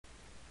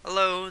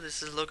Hello,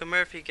 this is Logan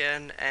Murphy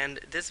again, and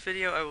this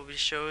video I will be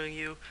showing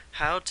you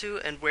how to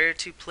and where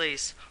to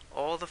place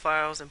all the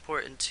files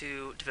important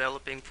to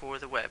developing for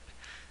the web.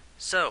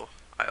 So,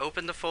 I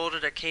opened the folder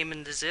that came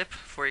in the zip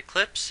for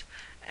Eclipse,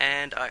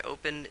 and I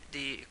opened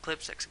the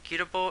Eclipse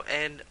executable,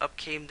 and up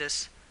came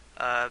this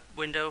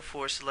window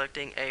for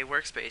selecting a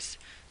workspace.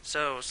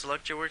 So,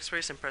 select your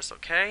workspace and press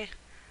OK,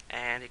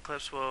 and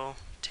Eclipse will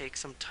take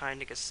some time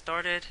to get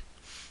started.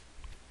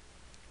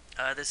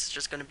 This is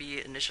just going to be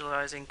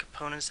initializing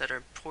components that are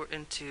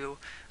important to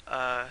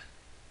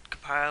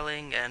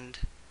compiling and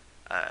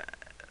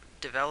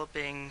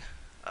developing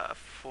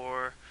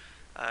for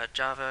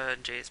Java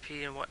and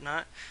JSP and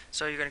whatnot.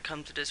 So you're going to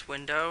come to this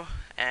window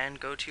and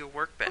go to your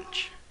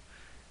workbench.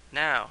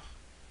 Now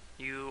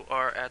you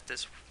are at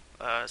this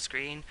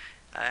screen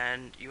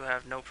and you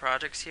have no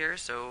projects here,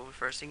 so the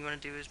first thing you want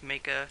to do is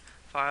make a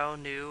file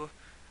new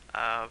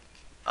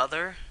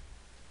other,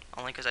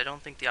 only because I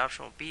don't think the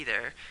option will be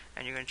there,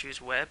 and you're going to choose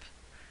web,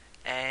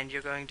 and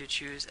you're going to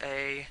choose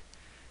a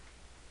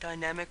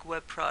dynamic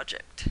web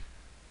project,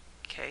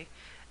 okay,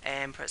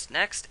 and press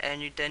next,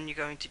 and then you're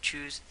going to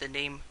choose the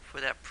name for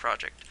that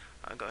project.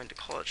 I'm going to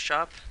call it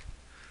shop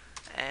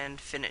and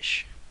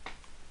finish.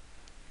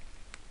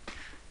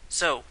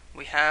 So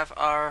we have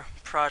our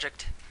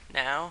project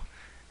now,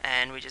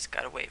 and we just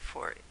gotta wait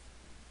for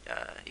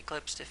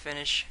Eclipse to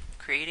finish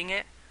creating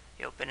it.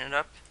 You open it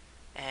up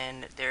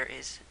and there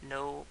is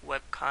no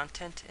web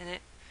content in it,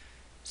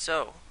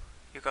 so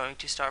you're going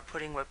to start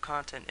putting web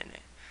content in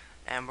it,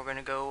 and we're going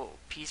to go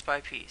piece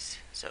by piece.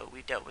 So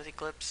we dealt with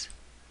Eclipse.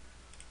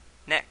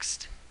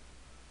 Next,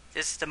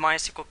 this is the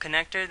MySQL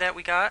connector that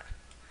we got,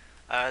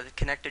 the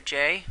connector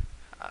J.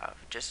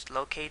 Just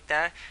locate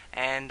that,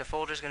 and the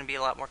folder is going to be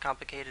a lot more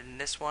complicated than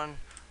this one.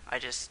 I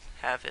just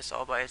have this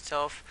all by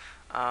itself.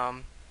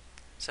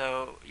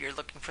 So you're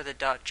looking for the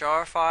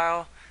 .jar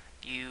file.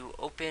 You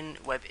open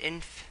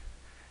webinf,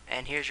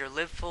 and here's your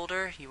lib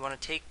folder. You want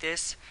to take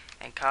this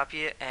and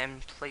copy it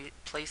and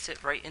place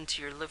it right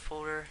into your lib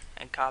folder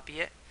and copy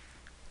it,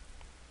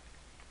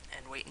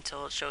 and wait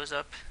until it shows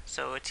up.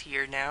 So it's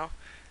here now.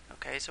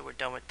 Okay, so we're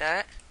done with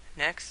that.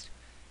 Next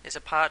is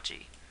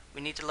Apache.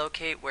 We need to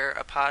locate where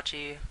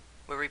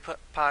we put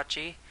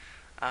Apache.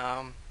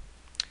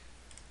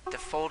 The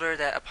folder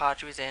that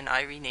Apache was in,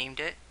 I renamed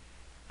it.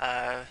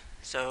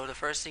 So the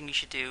first thing you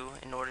should do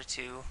in order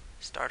to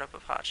start up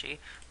Apache,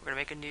 we're going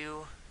to make a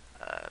new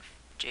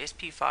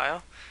JSP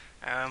file,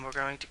 and we're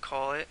going to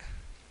call it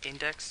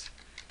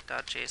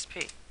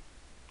index.jsp.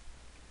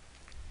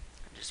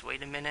 Just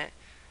wait a minute,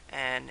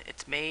 and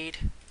it's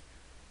made.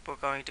 We're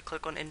going to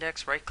click on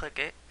index, right click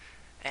it,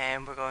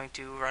 and we're going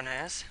to run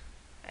as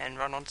and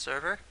run on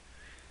server,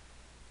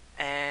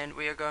 and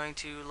we are going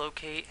to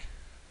locate.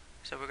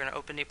 So we're going to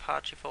open the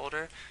Apache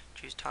folder,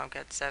 choose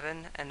Tomcat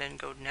 7, and then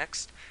go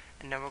next,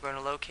 and then we're going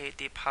to locate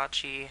the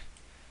Apache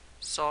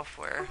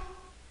software,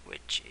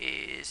 which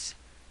is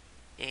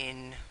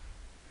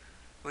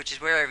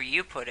wherever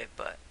you put it,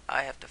 but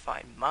I have to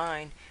find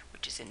mine,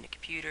 which is in the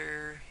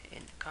computer,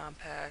 in the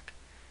compact.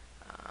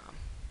 Let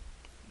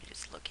me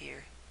just look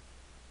here.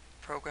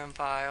 Program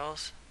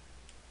files,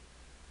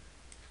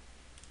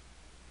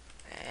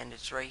 and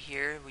it's right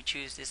here. We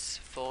choose this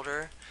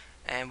folder,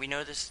 and we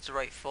know this is the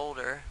right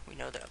folder. We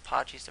know that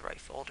Apache is the right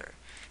folder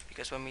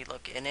because when we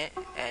look in it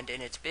and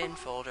in its bin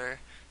folder,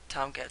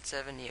 Tomcat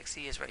 7 exe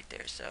is right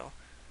there. So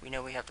we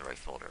know we have the right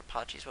folder.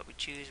 Apache is what we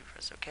choose. We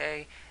press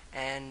OK,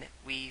 and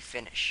we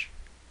finish.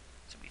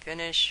 So we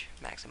finish,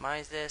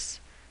 maximize this,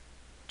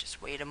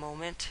 just wait a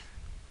moment.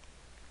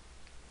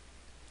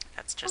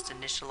 That's just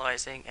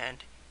initializing,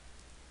 and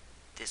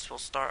this will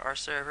start our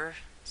server.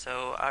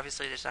 So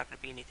obviously there's not going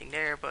to be anything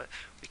there, but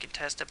we can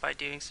test it by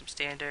doing some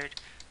standard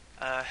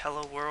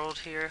hello world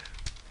here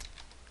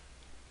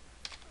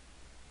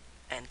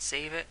and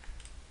save it.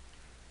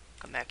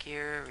 Come back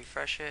here,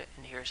 refresh it,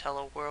 and here's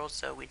hello world,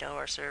 so we know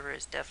our server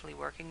is definitely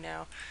working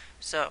now.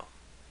 So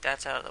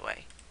that's out of the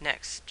way.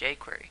 Next,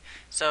 jQuery.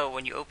 So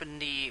when you open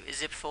the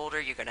zip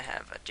folder, you're going to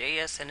have a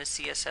JS and a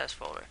CSS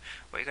folder.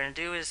 What you're going to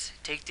do is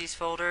take these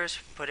folders,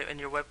 put it in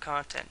your web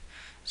content.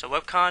 So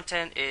web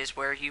content is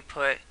where you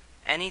put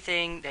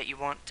anything that you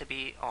want to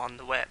be on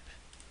the web.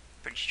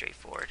 Pretty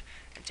straightforward.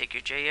 And take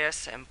your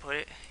JS and put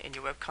it in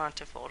your web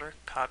content folder,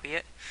 copy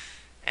it,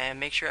 and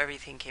make sure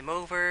everything came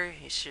over.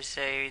 You should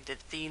say the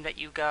theme that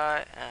you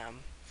got,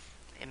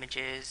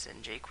 images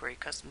and jQuery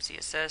custom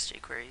CSS,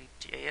 jQuery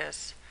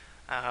JS.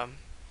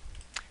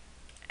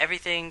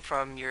 Everything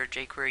from your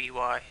jQuery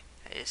UI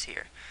is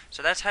here.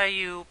 So that's how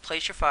you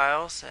place your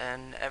files,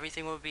 and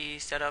everything will be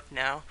set up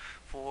now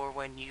for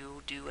when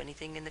you do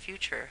anything in the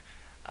future.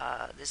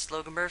 This is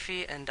Logan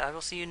Murphy, and I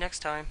will see you next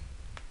time.